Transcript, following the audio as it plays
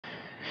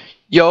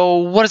Yo,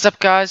 what is up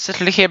guys,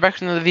 ZetraLake here, back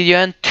to another video,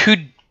 and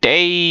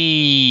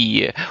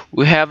today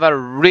we have a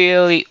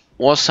really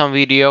awesome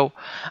video.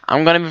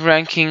 I'm gonna be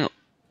ranking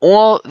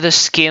all the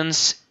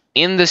skins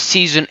in the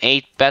Season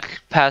 8 Battle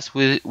Pass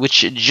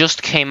which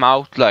just came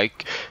out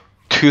like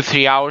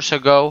 2-3 hours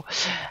ago.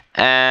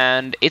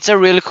 And it's a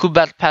really cool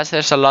Battle Pass.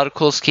 There's a lot of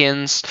cool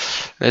skins,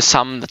 there's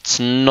some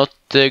that's not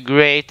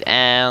great,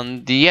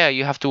 and yeah,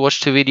 you have to watch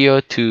the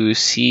video to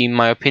see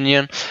my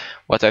opinion.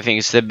 What I think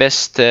is the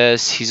best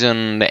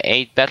Season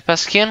 8 Battle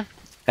Pass skin,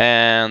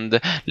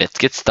 and let's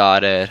get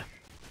started.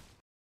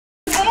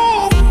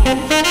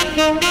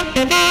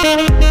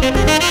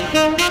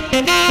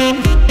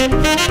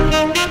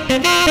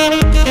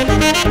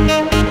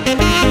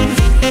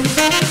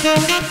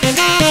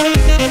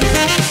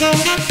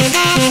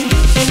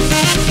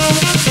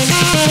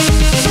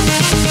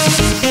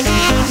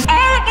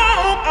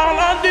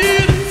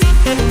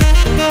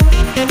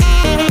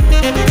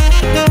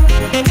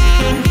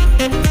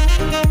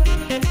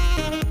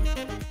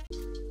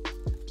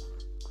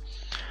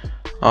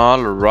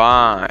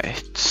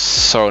 Alright,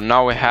 so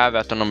now we have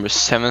at the number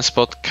 7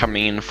 spot,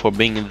 coming in for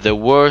being the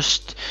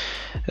worst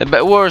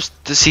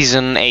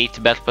Season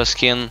 8 Battle Pass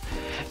skin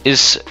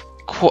is,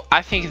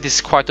 I think this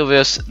is quite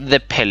obvious,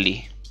 the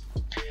Pelly.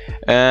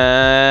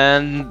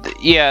 And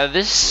yeah,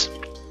 it's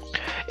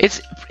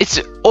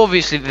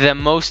obviously the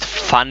most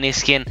funny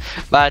skin,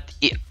 but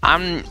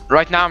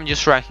right now I'm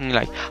just ranking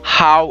like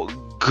how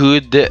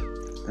good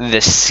the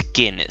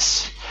skin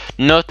is.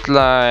 Not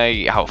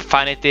like how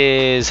fun it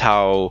is,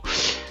 how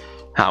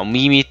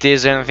meme it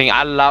is, or anything.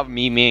 I love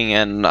memeing,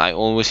 and I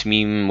always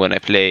meme when I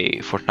play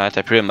Fortnite.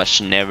 I pretty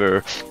much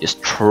never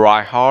just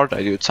try hard.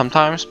 I do it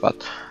sometimes,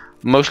 but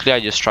mostly I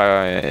just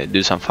try to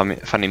do some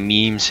funny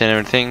memes and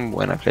everything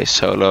when I play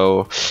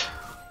solo.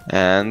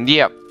 And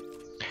yeah,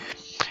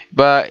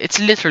 but it's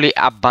literally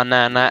a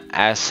banana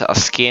as a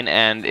skin,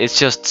 and it's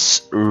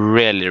just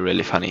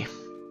really funny.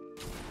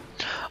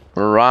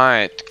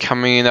 Right,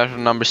 coming in at the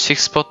number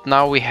 6 spot,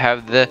 now we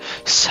have the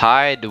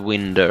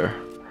Sidewinder,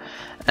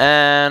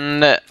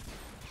 and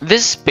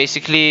this is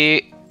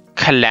basically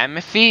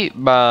Calamity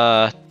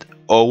but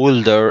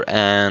older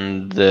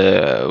and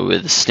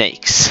with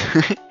snakes.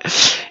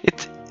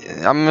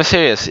 I'm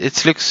serious,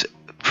 it looks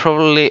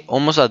probably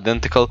almost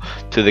identical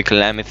to the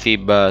Calamity,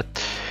 but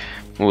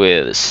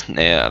with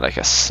like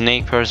a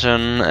snake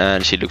person,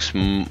 and she looks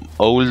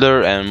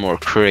older and more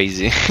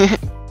crazy.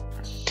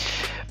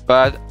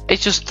 But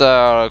it's just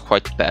a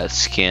quite bad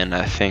skin,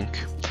 I think.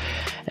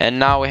 And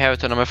now we have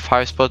it on number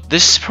 5 spot.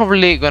 This is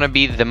probably gonna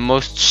be the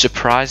most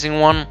surprising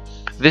one.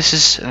 This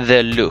is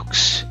the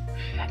looks,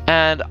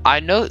 and I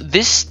know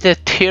this is the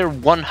tier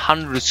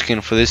 100 skin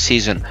for this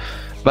season,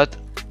 but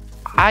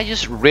I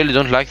just really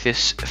don't like the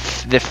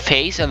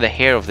face and the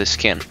hair of the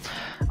skin.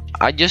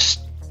 I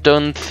just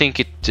don't think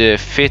it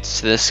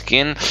fits the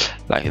skin,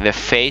 like the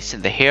face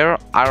and the hair.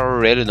 I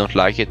really don't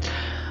like it.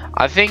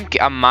 I think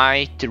I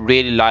might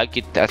really like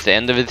it at the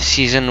end of the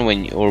season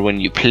when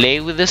you play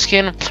with the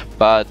skin,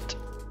 but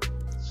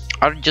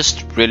I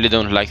just really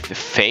don't like the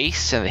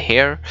face and the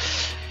hair.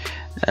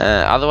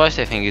 Otherwise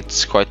I think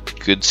it's quite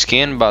good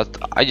skin, but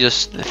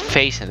the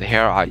face and the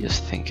hair, I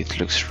just think it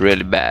looks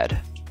really bad.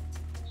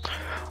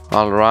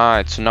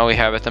 Alright, so now we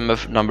have at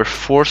number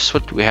 4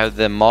 spot, we have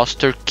the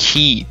Master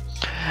Key.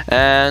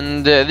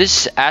 And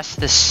this as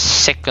the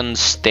second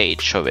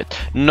stage of it,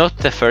 not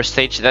the first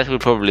stage. That will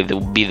probably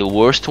be the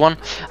worst one.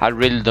 I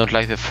really don't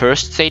like the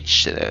first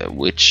stage,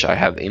 which I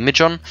have image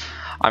on.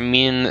 I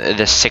mean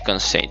the second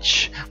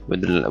stage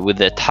with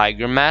the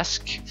tiger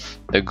mask,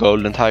 the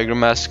golden tiger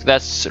mask.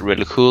 That's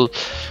really cool,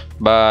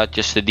 but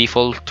just the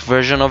default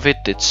version of it,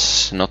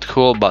 it's not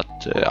cool. But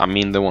I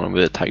mean the one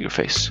with the tiger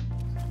face.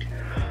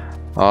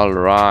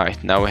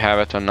 Alright, now we have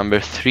it on number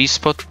 3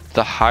 spot,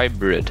 the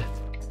Hybrid.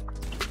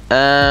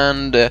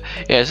 And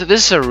yeah, so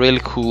this is a really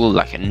cool,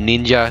 like a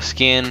ninja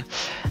skin.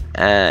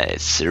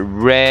 It's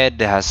red,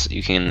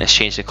 you can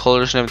change the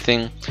colors and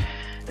everything.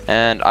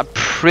 And I'm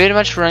pretty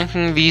much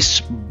ranking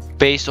these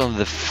based on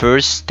the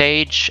first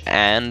stage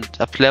and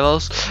up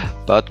levels.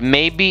 But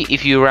maybe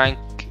if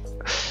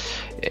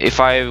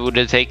I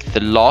would take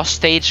the last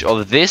stage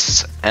of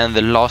this and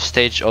the last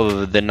stage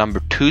of the number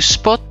 2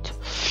 spot,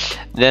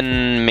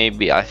 then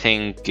maybe I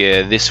think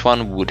this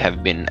one would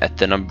have been at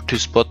the number 2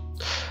 spot.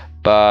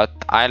 But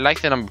I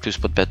like the number 2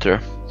 spot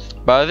better.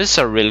 But this is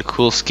a really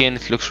cool skin.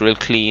 It looks real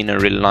clean and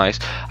really nice.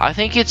 I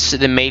think it's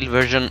the male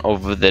version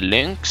of the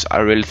Lynx. I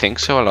really think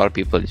so. A lot of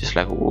people are just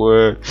like,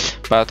 whoa.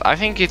 But I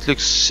think it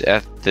looks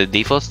at the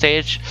default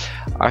stage,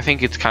 I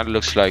think it kind of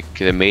looks like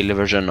the male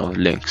version of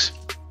Lynx.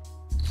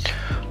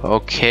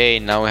 Okay,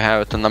 now we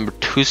have at the number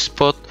 2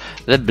 spot,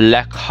 the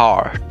Black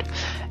Heart.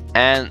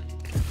 And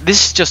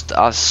this is just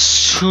a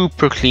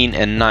super clean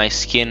and nice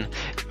skin.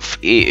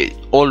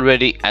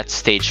 Already at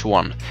stage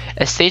 1.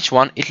 At stage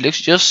 1 it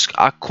looks just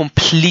a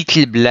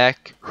completely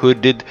black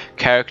hooded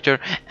character,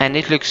 and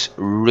it looks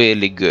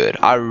really good.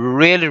 I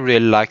really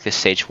like the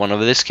stage 1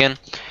 of this skin.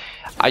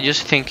 I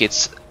just think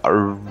it's a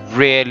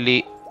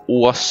really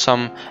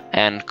awesome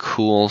and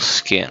cool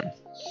skin.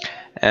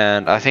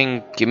 and I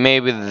think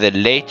maybe the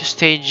later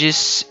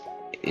stages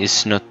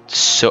is not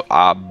so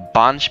a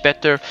bunch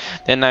better.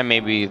 Then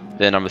maybe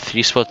the number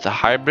 3 spot, the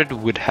hybrid,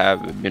 would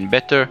have been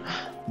better,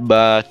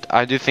 but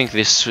I do think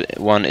this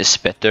one is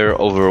better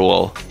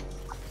overall.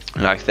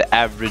 Like the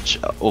average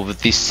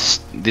of this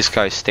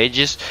guy's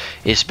stages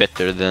is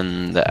better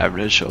than the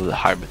average of the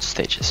hybrid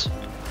stages.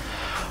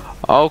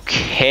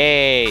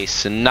 Okay,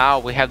 so now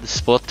we have the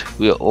spot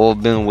we've all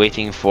been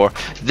waiting for,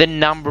 the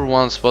number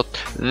 1 spot,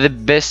 the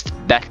best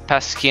Battle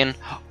Pass skin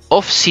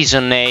of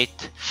Season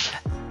 8.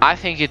 I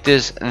think it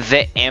is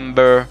the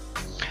Ember,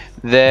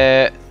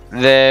 the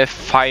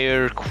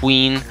Fire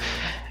Queen.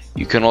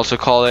 You can also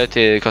call it,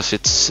 because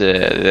it's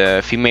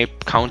the female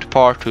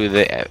counterpart to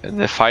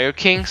the Fire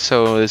King,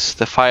 so it's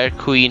the Fire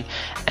Queen,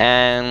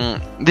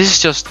 and this is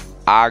just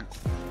a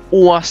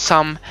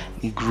awesome,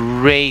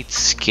 great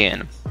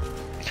skin.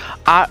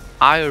 I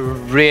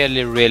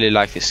really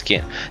like this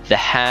skin. The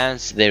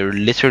hands, they're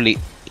literally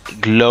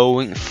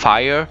glowing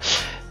fire.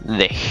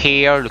 The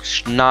hair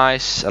looks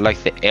nice. I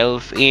like the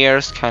elf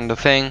ears kind of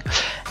thing,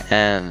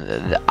 and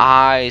the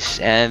eyes.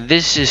 And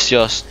this is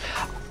just,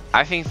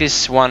 I think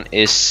this one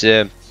is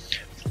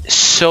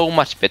so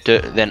much better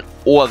than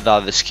all the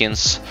other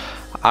skins.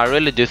 I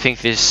really do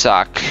think this is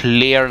a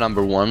clear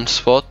number 1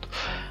 spot.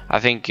 I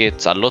think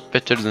it's a lot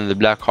better than the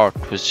Black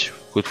Heart, which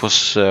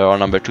was our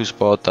number 2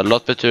 spot. A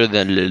lot better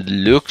than the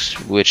Lux,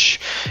 which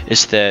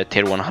is the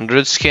tier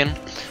 100 skin.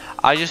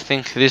 I just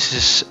think this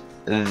is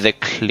the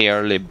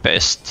clearly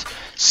best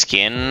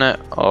skin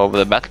of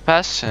the Battle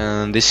Pass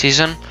this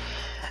season,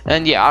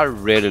 and yeah, I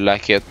really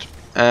like it.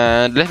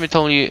 And let me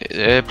tell you,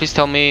 please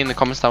tell me in the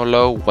comments down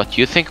below what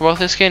you think about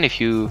this skin.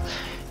 If you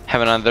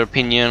have another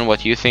opinion,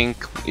 what you think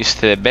is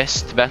the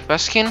best Battle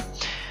Pass skin.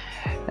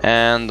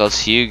 And I'll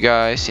see you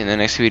guys in the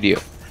next video.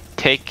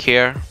 Take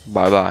care,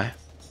 bye bye.